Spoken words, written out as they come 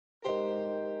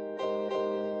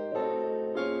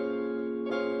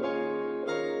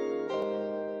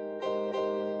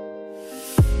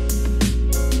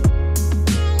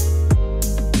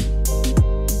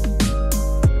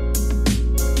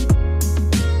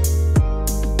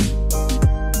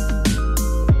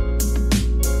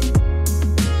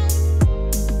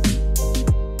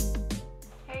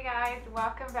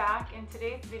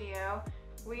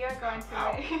we are going to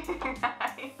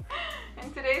make,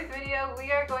 in today's video,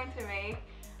 we are going to make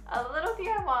a little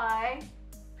DIY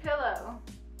pillow,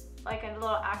 like a little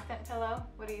accent pillow.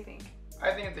 What do you think?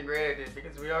 I think it's a great idea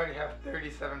because we already have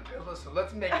 37 pillows, so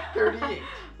let's make 38.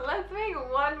 Let's make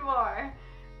one more.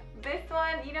 This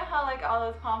one, you know how like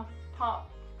all those palm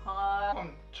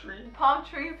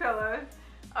tree pillows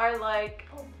are like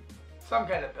some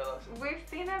kind of pillows. We've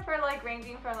seen it for like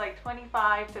ranging from like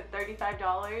 $25 to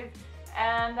 $35,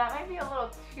 and that might be a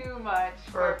little too much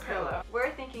for a pillow.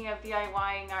 We're thinking of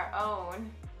DIYing our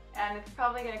own, and it's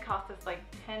probably going to cost us like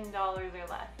 $10 or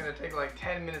less. It's going to take like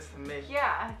 10 minutes to make.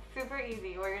 Yeah, super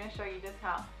easy. We're going to show you just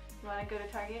how. You want to go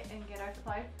to Target and get our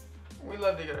supplies? We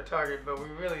love to go to Target, but we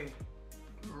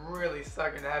really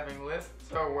suck at having lists.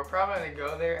 So we're probably going to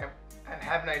go there and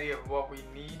have an idea of what we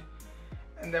need.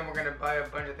 And then we're going to buy a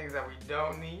bunch of things that we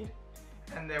don't need.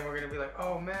 And then we're going to be like,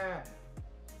 oh man,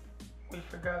 we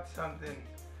forgot something.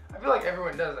 I feel like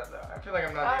everyone does that though. I feel like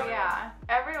I'm not the only one.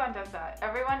 Everyone does that.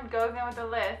 Everyone goes in with a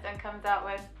list and comes out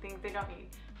with things they don't need.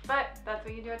 But that's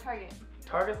what you do at Target.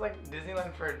 Target's like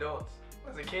Disneyland for adults.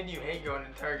 As a kid, you hate going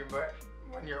to Target, but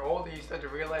when you're older, you start to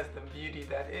realize the beauty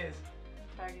that is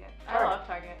Target. I love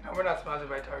Target. No, we're not sponsored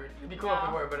by Target. It'd be cool if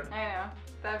we were, but I know.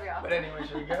 That'd be awesome. But anyway,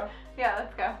 should we go? Yeah,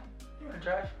 let's go. You wanna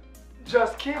drive?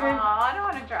 Just kidding. Aw, I don't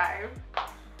want to drive.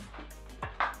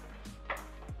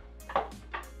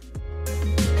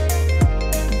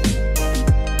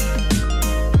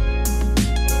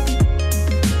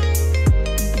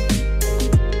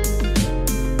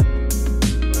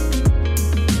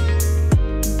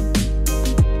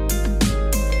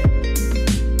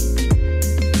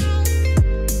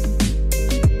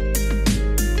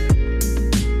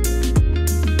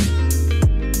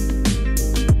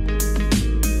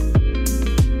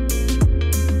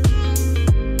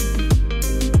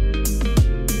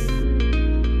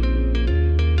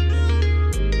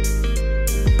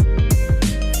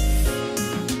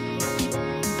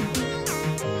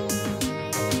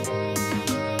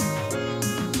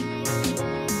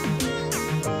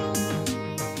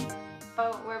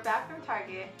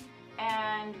 Target,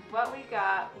 and what we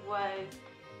got was,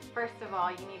 first of all,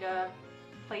 you need a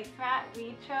placemat.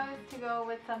 We chose to go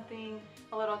with something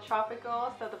a little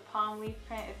tropical, so the palm leaf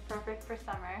print is perfect for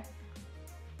summer.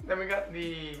 Then we got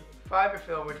the fiber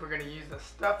fill, which we're going to use to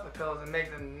stuff the pillows and make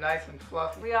them nice and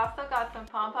fluffy. We also got some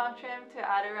pom-pom trim to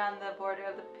add around the border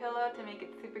of the pillow to make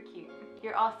it super cute.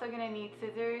 You're also going to need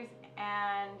scissors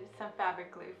and some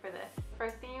fabric glue for this.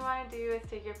 First thing you want to do is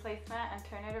take your placemat and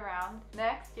turn it around.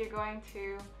 Next, you're going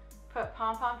to put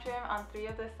pom-pom trim on 3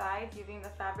 of the sides using the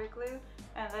fabric glue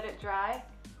and let it dry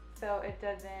so it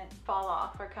doesn't fall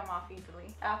off or come off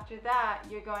easily. After that,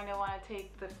 you're going to want to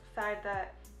take the side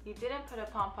that you didn't put a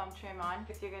pom-pom trim on,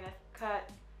 because you're going to cut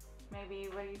maybe,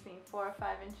 what do you think, 4 or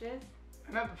 5 inches?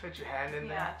 Enough to fit your hand in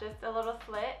there. Yeah, just a little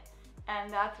slit,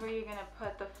 and that's where you're going to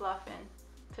put the fluff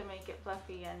in to make it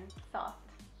fluffy and soft.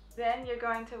 Then you're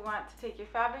going to want to take your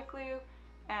fabric glue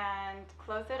and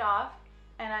close it off,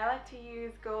 and I like to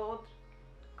use gold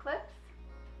clips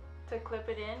to clip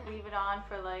it in. Leave it on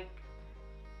for like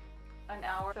an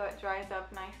hour so it dries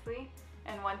up nicely,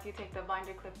 and once you take the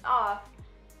binder clips off,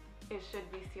 it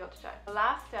should be sealed shut. The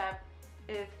last step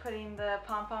is putting the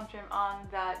pom-pom trim on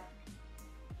that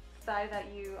side that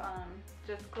you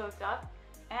just closed up,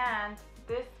 and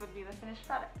this would be the finished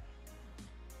product.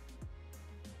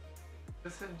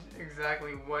 This is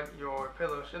exactly what your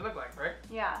pillow should look like, right?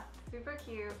 Yeah, super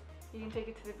cute. You can take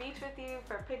it to the beach with you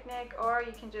for a picnic, or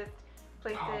you can just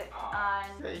place it on...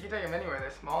 Yeah, you can take them anywhere. They're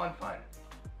small and fun.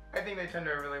 I think they turned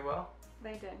out really well.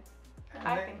 They did. And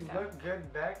I they think so. look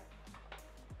good back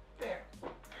there.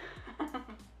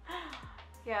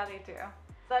 Yeah, they do.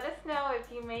 Let us know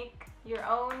if you make your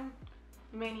own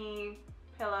mini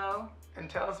pillow.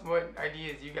 And tell us what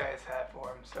ideas you guys have for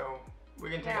them so we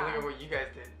can take a look at what you guys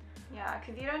did. Yeah,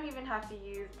 because you don't even have to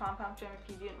use pom-pom trim if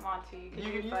you didn't want to. You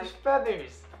can use like,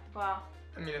 feathers. Well,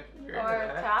 I mean, if you're or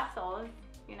into that. tassels,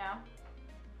 you know.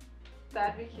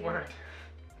 That'd be cute. What?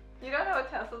 You don't know what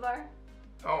tassels are?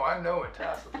 Oh, I know what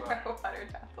tassels are. What are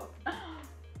tassels?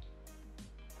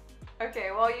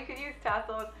 Okay, well, you could use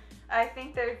tassels. I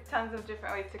think there's tons of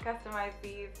different ways to customize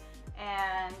these,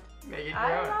 and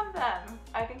I love them.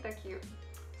 I think they're cute.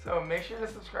 So make sure to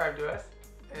subscribe to us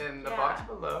in the box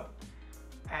below.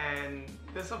 And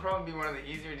this will probably be one of the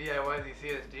easier DIYs you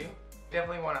see us do.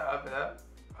 Definitely want to amp it up.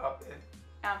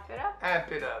 Amp it up?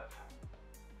 Amp it up.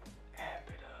 Amp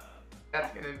it up.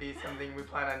 That's going to be something we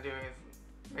plan on doing,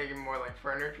 is making more like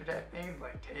furniture type things,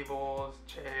 like tables,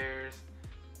 chairs.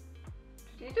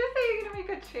 Did you just say you're going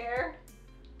to make a chair?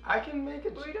 I can make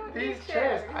it. We don't these need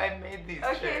chairs. chairs. I made these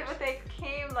Okay, chairs. but they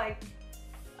came like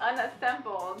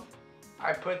unassembled.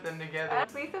 I put them together. And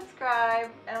please subscribe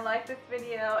and like this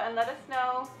video and let us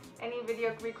know any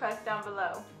video requests down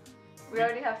below. We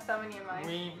already have so many in mind.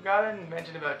 We've gotten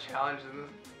mentioned about challenges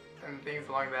and things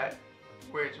along that,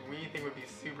 which we think would be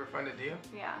super fun to do.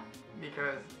 Yeah.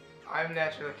 Because I'm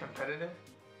naturally competitive,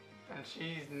 and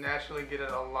she's naturally good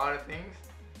at a lot of things.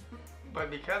 But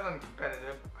because I'm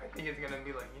competitive, I think it's gonna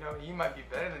be like, you know, you might be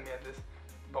better than me at this,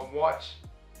 but watch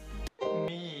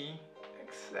me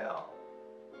excel.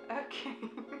 Okay.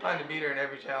 I'm trying to beat her in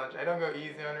every challenge. I don't go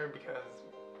easy on her because,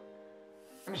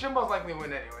 I mean, she'll most likely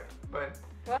win anyway. But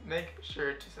make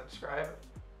sure to subscribe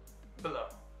below.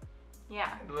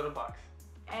 Yeah. In the little box.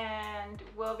 And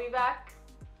we'll be back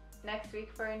next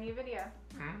week for a new video.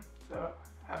 So,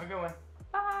 have a good one.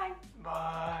 Bye.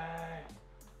 Bye.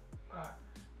 Bye.